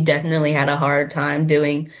 which he definitely had a hard time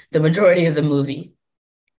doing the majority of the movie.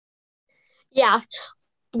 Yeah.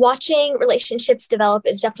 Watching relationships develop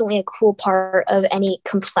is definitely a cool part of any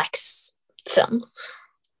complex film.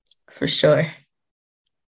 For sure.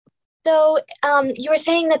 So you were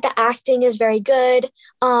saying that the acting is very good.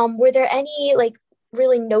 Were there any like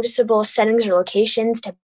really noticeable settings or locations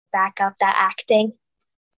to back up that acting?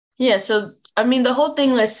 Yeah, so I mean the whole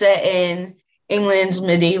thing was set in England's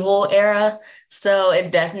medieval era, so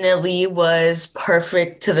it definitely was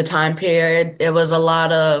perfect to the time period. It was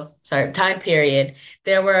time period.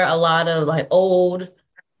 There were a lot of like old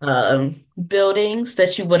buildings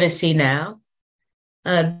that you wouldn't see now.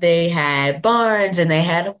 They had barns and they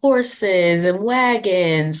had horses and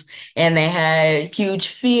wagons and they had huge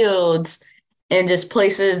fields and just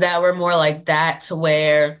places that were more like that to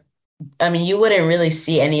where, I mean, you wouldn't really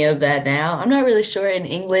see any of that now. I'm not really sure in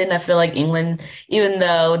England. I feel like England, even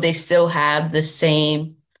though they still have the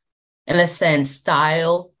same, in a sense,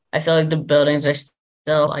 style, I feel like the buildings are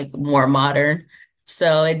still like more modern.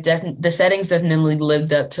 So the settings definitely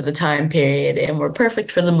lived up to the time period and were perfect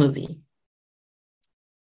for the movie.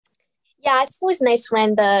 Yeah, it's always nice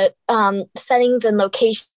when the settings and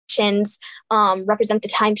locations represent the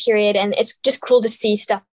time period, and it's just cool to see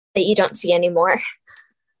stuff that you don't see anymore.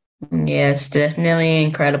 Yeah, it's definitely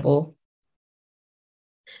incredible.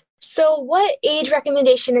 So what age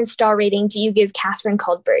recommendation and star rating do you give Catherine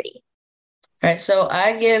Called Birdy? All right, so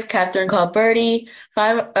I give Catherine Called Birdy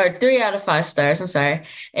 3 out of 5 stars, I'm sorry,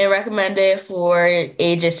 and recommend it for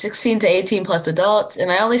ages 16 to 18 plus adults.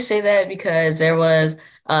 And I only say that because there was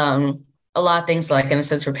a lot of things like in a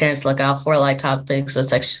sense for parents to look out for, like topics of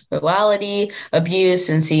sexuality, abuse,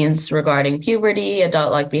 and scenes regarding puberty,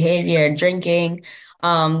 adult-like behavior, and drinking.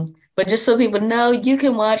 But just so people know, you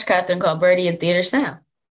can watch Catherine Called Birdy in theaters now.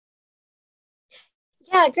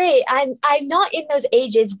 Yeah, great. I'm not in those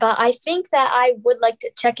ages, but I think that I would like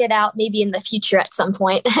to check it out maybe in the future at some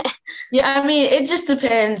point. Yeah, I mean, it just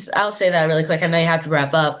depends. I'll say that really quick. I know you have to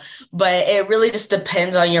wrap up, but it really just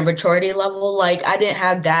depends on your maturity level. Like, I didn't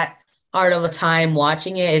have that hard of a time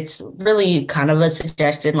watching it. It's really kind of a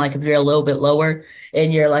suggestion, like if you're a little bit lower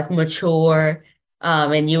and you're like mature,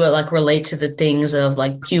 and you would like relate to the things of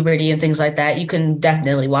like puberty and things like that, you can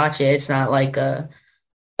definitely watch it. It's not like a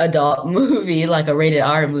adult movie, like a rated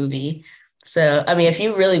R movie. So, I mean, if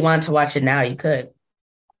you really want to watch it now, you could.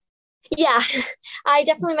 Yeah, I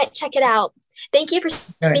definitely might check it out. Thank you for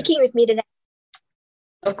speaking with me today.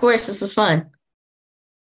 Of course, this was fun.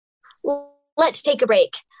 Let's take a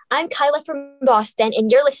break. I'm Kyla from Boston,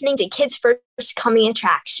 and you're listening to Kids First Coming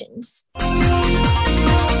Attractions.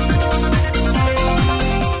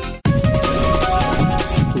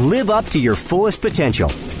 Live up to your fullest potential.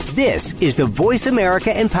 This is the Voice America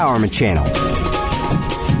Empowerment Channel.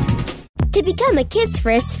 To become a Kids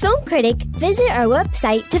First film critic, visit our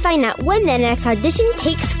website to find out when the next audition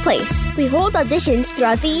takes place. We hold auditions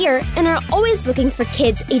throughout the year and are always looking for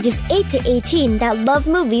kids ages 8 to 18 that love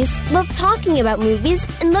movies, love talking about movies,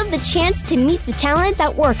 and love the chance to meet the talent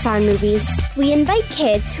that works on movies. We invite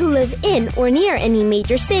kids who live in or near any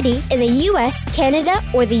major city in the U.S., Canada,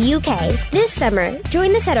 or the UK. This summer,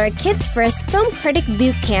 join us at our Kids First Film Critic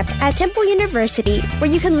Boot Camp at Temple University, where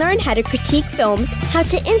you can learn how to critique films, how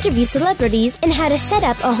to interview celebrities, and how to set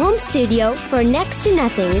up a home studio for next to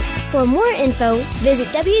nothing. For more info, visit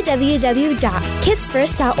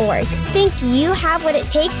www.kidsfirst.org. Think you have what it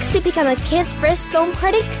takes to become a Kids First film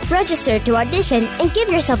critic? Register to audition and give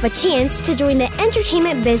yourself a chance to join the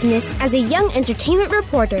entertainment business as a young entertainment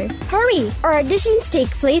reporter. Hurry! Our auditions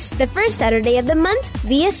take place the first Saturday of the month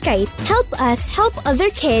via Skype. Help us help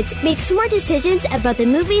other kids make smart decisions about the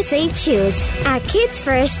movies they choose. At Kids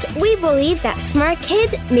First, we believe that smart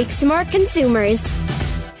kids make smart consumers.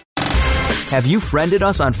 Have you friended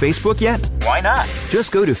us on Facebook yet? Why not?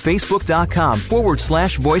 Just go to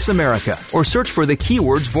facebook.com/Voice America or search for the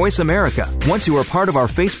keywords Voice America. Once you are part of our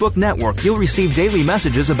Facebook network, you'll receive daily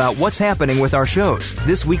messages about what's happening with our shows,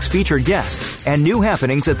 this week's featured guests, and new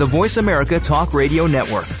happenings at the Voice America Talk Radio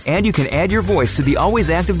Network. And you can add your voice to the always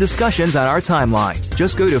active discussions on our timeline.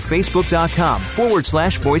 Just go to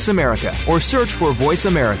facebook.com/Voice America or search for Voice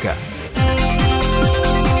America.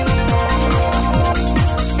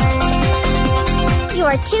 You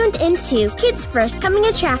are tuned into Kids First Coming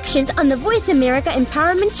Attractions on the Voice America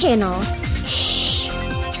Empowerment Channel. Shh!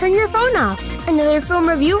 Turn your phone off. Another film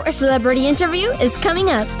review or celebrity interview is coming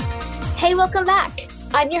up. Hey, welcome back.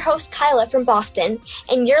 I'm your host, Kyla from Boston,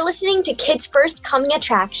 and you're listening to Kids First Coming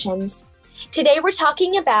Attractions. Today we're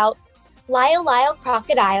talking about Lyle Lyle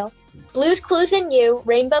Crocodile, Blue's Clues and You,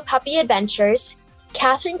 Rainbow Puppy Adventures,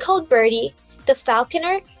 Catherine Called Birdy, The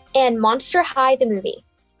Falconer, and Monster High the movie.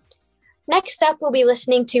 Next up, we'll be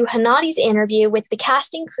listening to Hanadi's interview with the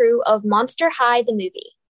casting crew of Monster High the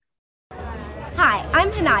movie. Hi,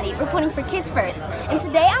 I'm Hanadi, reporting for Kids First, and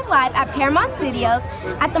today I'm live at Paramount Studios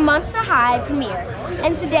at the Monster High premiere.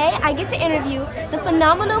 And today I get to interview the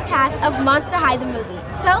phenomenal cast of Monster High the movie.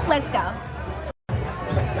 So let's go.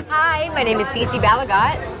 Hi, my name is Cece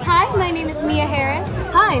Balagot. Hi, my name is Mia Harris.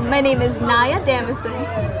 Hi, my name is Naya Damison.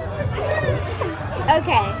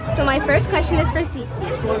 Okay, so my first question is for Cece.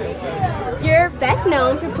 You're best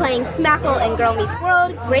known for playing Smackle in Girl Meets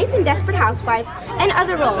World, Grace in Desperate Housewives, and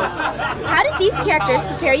other roles. How did these characters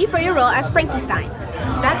prepare you for your role as Frankenstein?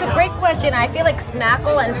 That's a great question. I feel like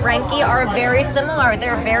Smackle and Frankie are very similar.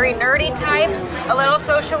 They're very nerdy types, a little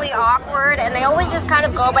socially awkward, and they always just kind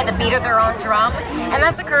of go by the beat of their own drum. And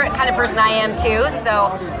that's the kind of person I am too.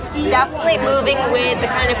 So definitely moving with the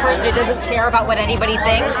kind of person who doesn't care about what anybody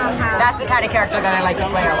thinks. That's the kind of character that I like to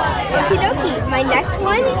play a lot. Okie dokie. My next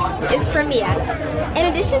one is for Mia. In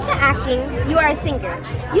addition to acting, you are a singer.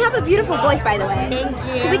 You have a beautiful voice, by the way.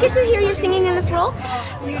 Thank you. Do we get to hear you singing in this role?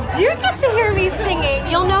 You do get to hear me singing.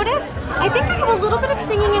 You'll notice, I think I have a little bit of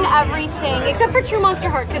singing in everything, except for True Monster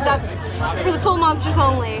Heart, because that's for the full monsters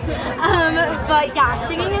only. But yeah,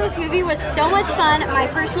 singing in this movie was so much fun. My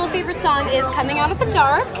personal favorite song is Coming Out of the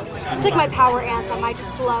Dark. It's like my power anthem. I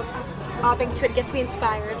just love bobbing to it. It gets me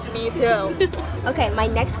inspired. Me too. Okay, my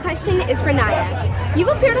next question is for Naya. You've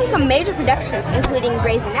appeared on some major productions, including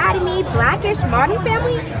Grey's Anatomy, Blackish, Modern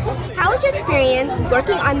Family. How has your experience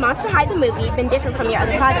working on Monster High the movie been different from your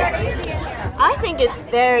other projects? I think it's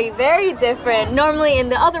very, very different. Normally in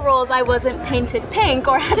the other roles I wasn't painted pink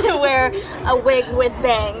or had to wear a wig with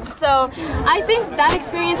bangs. So I think that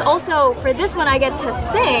experience also, for this one I get to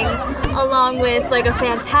sing along with like a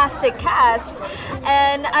fantastic cast.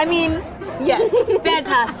 And I mean, yes,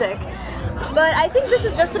 fantastic. But I think this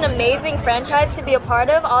is just an amazing franchise to be a part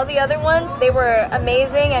of. All the other ones, they were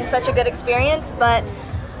amazing and such a good experience. But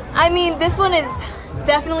I mean, this one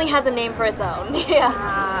definitely has a name for its own.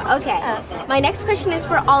 Yeah. Okay. My next question is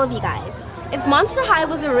for all of you guys. If Monster High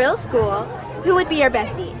was a real school, who would be your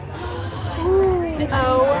bestie?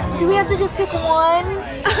 Oh, do we have to just pick one?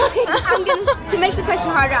 To make the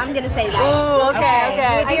question harder, I'm gonna say that. Ooh, okay.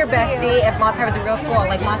 Who would be your bestie if Monster High was a real school,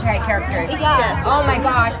 like Monster High characters? Yes. Oh my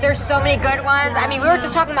gosh, there's so many good ones. I mean, we were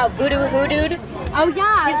just talking about Voodoo Hoodoo. Oh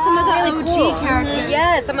yeah, He's some of the really OG cool characters.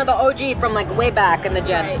 Yeah, some of the OG from like way back in the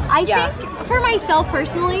gen. I think for myself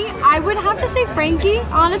personally, I would have to say Frankie,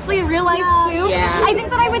 honestly, in real life too. Yeah. I think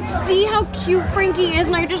that I would see how cute Frankie is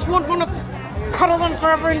and I just want to cuddle them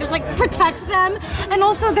forever and just like protect them. And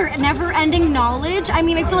also their never-ending knowledge. I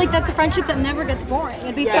mean, I feel like that's a friendship that never gets boring.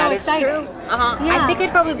 It'd be so exciting. True. Yeah. I think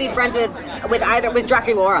I'd probably be friends with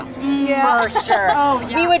Draculaura. Yeah. For sure. Oh,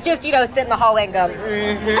 yeah. We would just, sit in the hallway and go,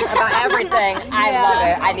 about everything. I love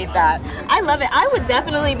it. I need that. I love it. I would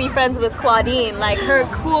definitely be friends with Claudine, like her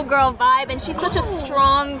cool girl vibe, and she's such a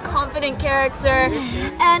strong, confident character.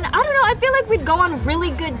 And I don't know, I feel like we'd go on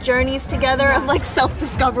really good journeys together of like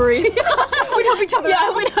self-discovery. We'd help each other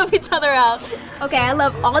out. Yeah, we'd help each other out. Okay, I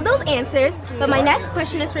love all of those answers, but my next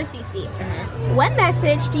question is for Cece. What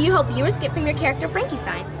message do you hope viewers get from your character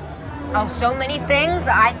Frankenstein? Oh, so many things.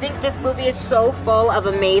 I think this movie is so full of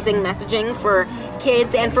amazing messaging for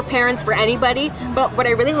kids and for parents, for anybody. But what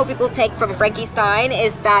I really hope people take from Frankenstein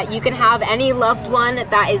is that you can have any loved one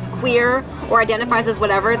that is queer or identifies as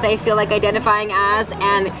whatever they feel like identifying as,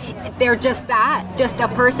 and they're just that, just a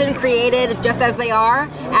person created just as they are,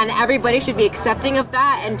 and everybody should be accepting of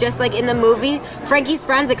that. And just like in the movie, Frankie's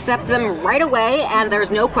friends accept them right away, and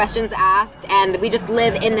there's no questions asked, and we just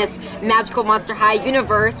live in this magical Monster High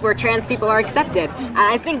universe where trans people are accepted. And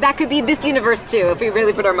I think that could be this universe too, if we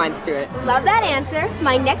really put our minds to it. Love that answer.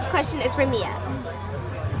 My next question is for Mia.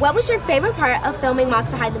 What was your favorite part of filming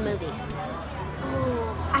Monster High the movie?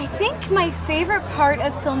 I think my favorite part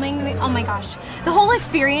of filming oh my gosh, the whole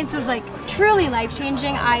experience was like truly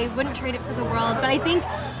life-changing. I wouldn't trade it for the world, but I think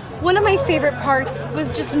one of my favorite parts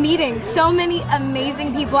was just meeting so many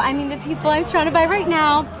amazing people. I mean, the people I'm surrounded by right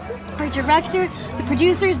now, our director, the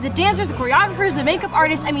producers, the dancers, the choreographers, the makeup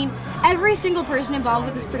artists. I mean, every single person involved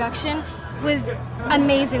with this production was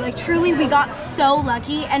amazing. Like, truly, we got so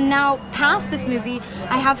lucky. And now, past this movie,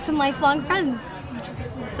 I have some lifelong friends, which is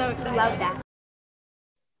so exciting. Love that.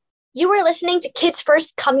 You are listening to Kids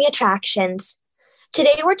First Coming Attractions.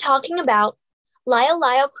 Today we're talking about Lyle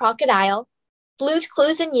Lyle Crocodile, Blue's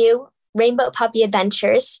Clues and You, Rainbow Puppy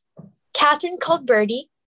Adventures, Catherine Called Birdie,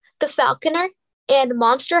 The Falconer, and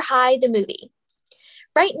Monster High the movie.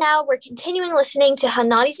 Right now, we're continuing listening to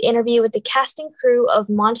Hanadi's interview with the cast and crew of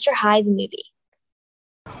Monster High the movie.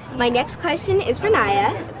 My next question is for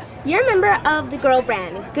Naya. You're a member of the girl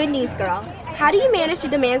brand, Good News Girl. How do you manage the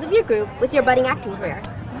demands of your group with your budding acting career?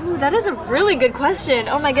 Ooh, that is a really good question.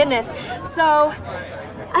 Oh my goodness. So,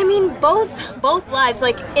 I mean, both lives,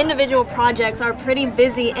 like individual projects, are pretty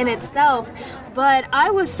busy in itself. But I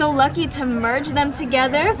was so lucky to merge them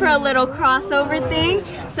together for a little crossover thing.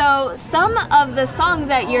 So some of the songs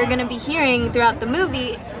that you're going to be hearing throughout the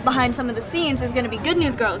movie, behind some of the scenes, is going to be Good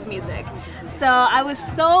News Girls music. So I was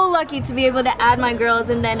so lucky to be able to add my girls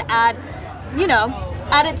and then add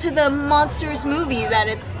it to the Monsters movie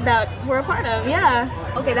that we're a part of. Yeah.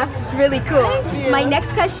 Okay, that's really cool. Thank you. My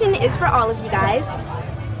next question is for all of you guys.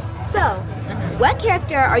 So, What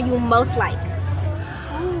character are you most like?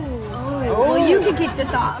 Well, you can kick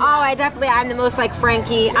this off. I'm the most like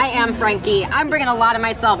Frankie. I am Frankie. I'm bringing a lot of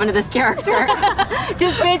myself into this character.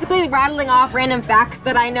 Just basically rattling off random facts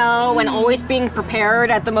that I know and always being prepared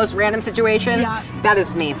at the most random situations. Yeah. That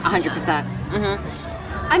is me, 100%.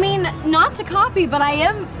 I mean, not to copy, but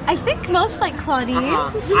I think most like Claudine.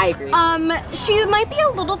 I agree. She might be a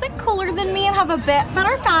little bit cooler than me and have a bit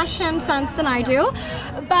better fashion sense than I do.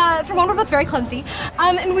 But for one, we're both very clumsy.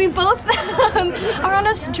 And we both are on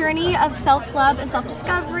a journey of self-love and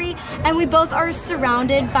self-discovery. And we both are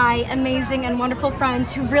surrounded by amazing and wonderful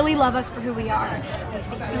friends who really love us for who we are. I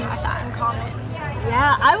think we have that in common.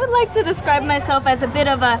 Yeah, I would like to describe myself as a bit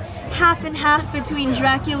of a half and half between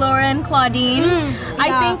Draculaura and Claudine.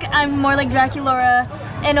 I think I'm more like Draculaura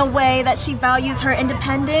in a way that she values her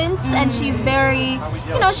independence and she's very,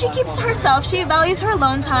 she keeps to herself, she values her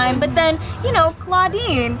alone time, but then,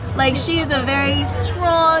 Claudine, like she's a very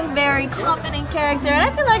strong, very confident character, and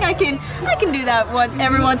I feel like I can do that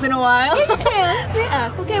every once in a while.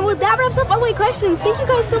 Yeah. Okay, well that wraps up all my questions. Thank you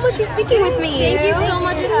guys so much for speaking with me. Thank you so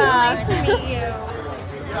much. It's so nice to meet you.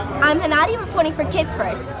 I'm Hanadi reporting for Kids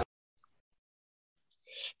First.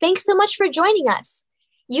 Thanks so much for joining us.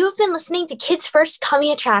 You've been listening to Kids First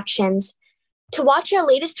Coming Attractions. To watch our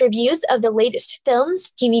latest reviews of the latest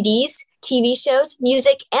films, DVDs, TV shows,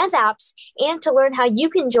 music, and apps, and to learn how you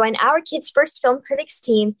can join our Kids First Film Critics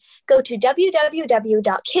team, go to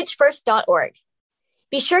www.kidsfirst.org.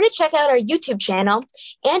 Be sure to check out our YouTube channel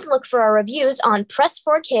and look for our reviews on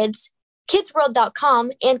Press4Kids,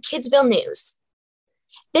 kidsworld.com, and Kidsville News.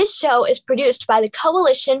 This show is produced by the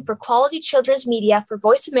Coalition for Quality Children's Media for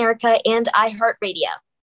Voice America and iHeartRadio.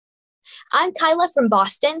 I'm Kyla from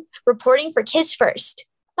Boston, reporting for Kids First.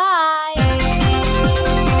 Bye!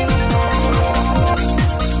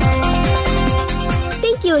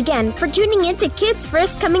 Thank you again for tuning in to Kids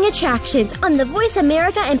First Coming Attractions on the Voice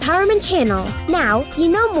America Empowerment Channel. Now, you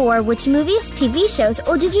know more which movies, TV shows,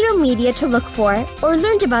 or digital media to look for, or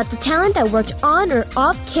learned about the talent that worked on or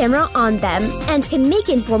off camera on them, and can make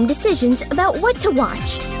informed decisions about what to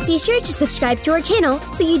watch. Be sure to subscribe to our channel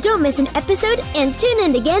so you don't miss an episode, and tune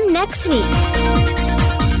in again next week.